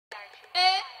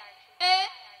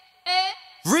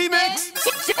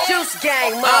Juice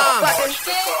gang,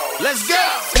 motherfucker. Let's go.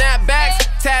 Snapbacks,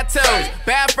 tattoos,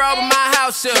 bathrobe in my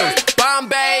house shoes,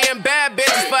 Bombay and bad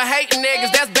bitches for hating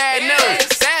niggas. That's bad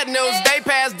news. Sad news, they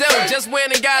past due. Just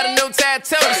went and got a new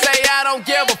tattoo to say I don't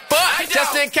give a fuck.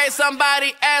 Just in case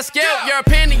somebody asks you your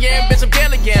opinion, bitch, I'm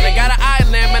Gilligan. I got an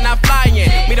island and I fly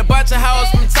in. Meet a bunch of hoes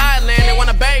from Thailand. They want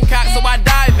a Bangkok, so I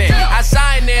dive in. I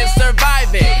shine in,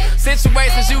 surviving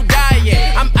situations you die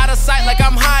in. I'm out of sight like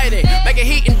I'm hiding. Making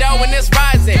heat and dough when it's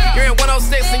rising. You're in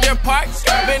 106 in your park.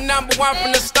 Been number one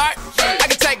from the start. I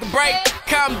can take a break,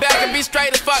 come back and be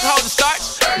straight as fuck, hold the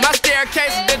starch. My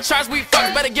staircase is the charts, we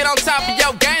fuck, better get on top of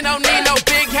your game. Don't need no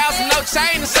big house and no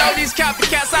chain to show these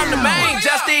copycats I'm the main.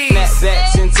 Just these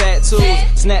snapbacks and tattoos,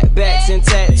 snapbacks and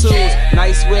tattoos,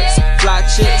 nice whips, fly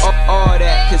chicks, all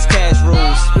that, cause cash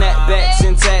rules. Snapbacks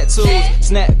and tattoos,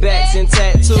 snapbacks and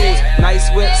tattoos, nice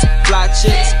whips, fly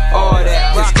chicks, all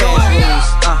that, cause cash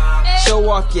rules. Show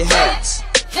off your hats,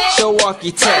 show off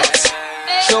your tats,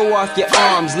 show off your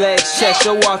arms, legs, chest,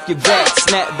 show off your back.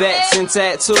 Snapbacks and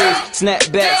tattoos,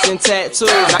 snapbacks and tattoos,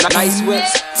 nice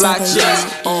whips, fly chicks.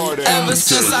 Ever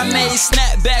since I made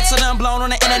snapbacks, I done blown on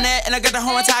the internet, and I got the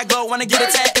whole entire globe, wanna get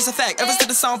a tag, it's a fact. Ever since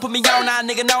the song put me on, now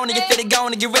nigga know, nigga fit it, go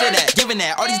and get rid of that. Giving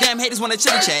that, all these damn haters wanna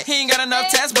chit chat. He ain't got enough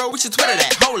tats, bro, we should Twitter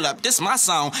that. Hold up, this my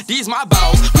song, these my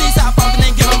balls. Please stop bumping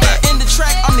and give them back. In the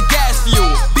track, I'm the gas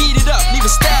fuel. Beat it up, leave a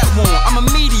stab wound. I'm a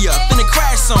media, finna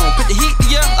crash soon. Put the heat to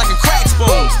ya like a crack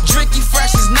spoon. Dricky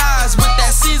fresh as Nas with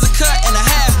that Caesar cut and a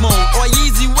half moon. Or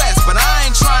Yeezy West, but I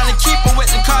ain't trying to keep her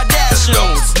with the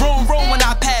Kardashians. Room, room when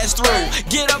I pass through.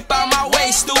 Get up out my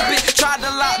way, stupid. Tried to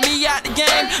lock me out the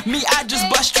game. Me, I just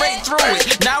bust straight through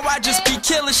it. Now I just be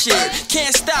killing shit.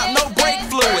 Can't stop, no brake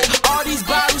fluid. All these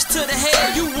bottles to the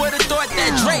head, you would've thought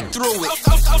that Drake threw it.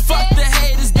 Fuck the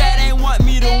haters that ain't want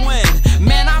me to win.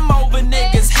 Man, I'm over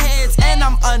niggas' heads and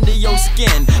I'm under your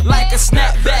skin. Like a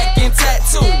snapback and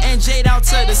tattoo. And J down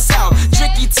to the south.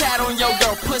 Tricky tat on your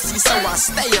girl pussy, so I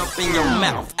stay up in your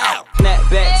mouth. Out.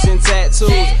 Snapbacks and tattoos,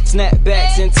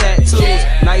 snapbacks and tattoos,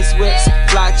 nice whips,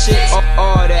 fly chicks,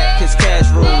 all that, cause cash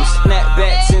rules.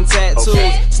 Snapbacks and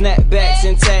tattoos, snapbacks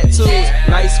and tattoos,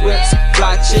 nice whips,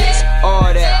 fly chicks,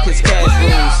 all that, cause cash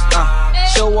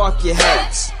rules. Show off your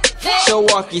hats, show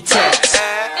off your tats,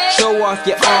 show off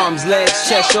your arms, legs,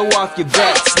 chest, show off your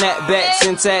back. Snapbacks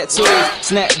and tattoos,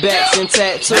 snapbacks and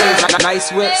tattoos,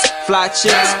 nice whips, fly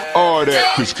chicks, all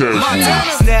that, cause cash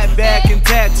rules. Snapback and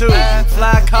tattoos,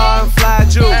 fly car and fly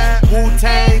jewels,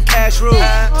 Wu-Tang, cash rules,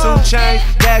 2 chains,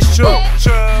 that's true.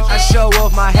 I show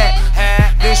off my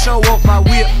hat, then show off my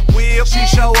whip. She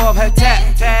show off her tap,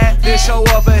 then show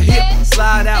off her hip.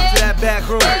 Slide out to that back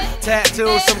room,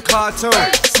 tattoo some cartoon.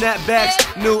 Snapbacks,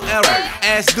 new era,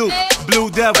 ass duke, blue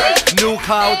devil, new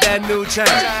car with that new chain.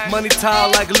 Money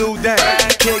tall like Lou Dang,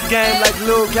 kick game like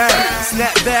Lou Gang.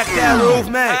 Snap back that roof,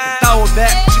 man. Throw it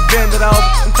back, she bend it over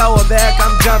and throw it back.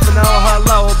 I'm jumping on her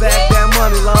lower back. That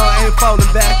money long ain't folding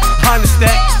back. 100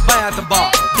 stack, buy out the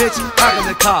bar. Bitch, hop in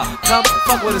the car, come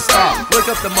fuck with a star. Look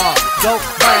up the mall, go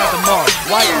buy out the mall.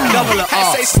 White, double it I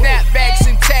off. say snapbacks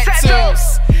and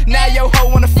tattoos. Now yo ho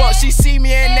wanna fuck, she see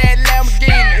me in that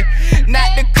Lamborghini.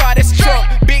 Not the car, that's truck.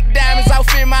 Big diamonds off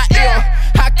in my ear.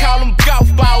 I call them golf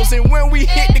balls, and when we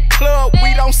hit the club,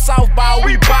 we don't softball,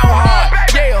 we ball hard.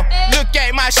 Yeah, look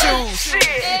at my shoes,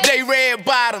 they red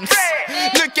bottoms.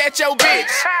 Look at your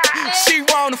bitch, she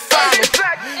wanna follow.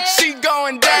 She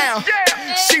going down,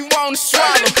 she wanna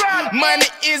swallow. Money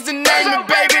is the name, and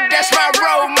baby, that's my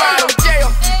role model. Yeah,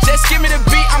 just give me the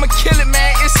beat, I'ma kill it,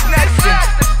 man, it's nothing.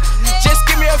 Just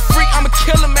give me a freak, I'ma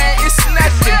kill it, man, it's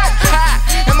nothing.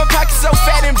 Ha, and my pocket's so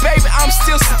fat, and baby, I'm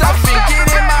still stuffing. Get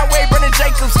in my way, Brennan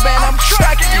Jacobs, man, I'm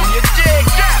trucking you dig.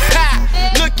 Ha,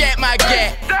 look at my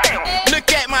gap,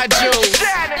 look at my jewels.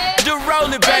 The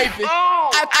roller, baby,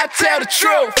 I tell the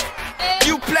truth.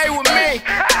 You play with me,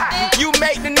 you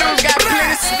make the news. Got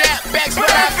plenty snapbacks, but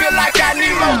I feel like I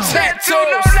need more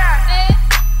tattoos.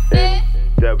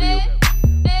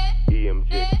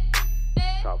 NWEMG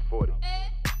Top 40.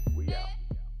 We out.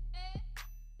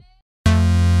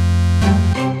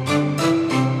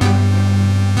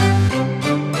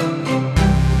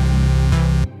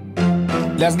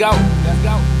 Let's go. Let's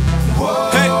go.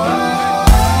 Hey.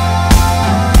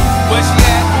 Where she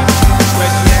at?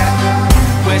 Where she at?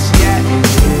 Where she at?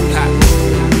 Ha.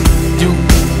 You.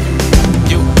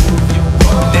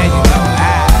 There you go.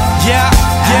 Ah. Yeah.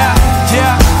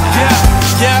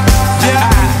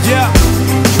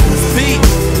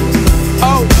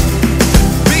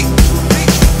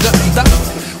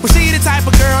 Well, she the type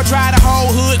of girl drive the whole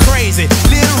hood crazy.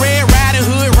 Little Red Riding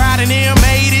Hood riding them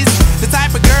 80s. The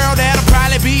type of girl that'll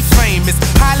probably be famous.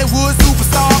 Hollywood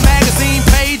superstar.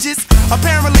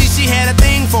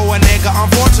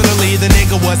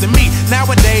 wasn't me.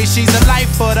 Nowadays she's the life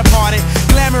of the party,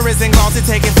 glamorous and glossy,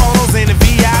 taking photos in the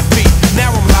VIP.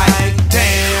 Now I'm like,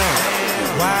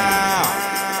 damn,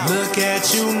 wow, look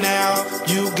at you now.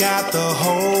 You got the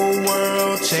whole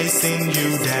world chasing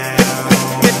you down.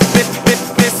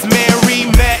 Miss Mary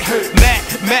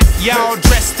Matt, y'all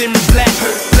dressed in black,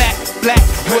 black, black,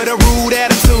 with a rude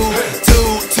attitude,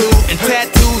 and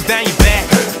tattoos down your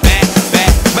back.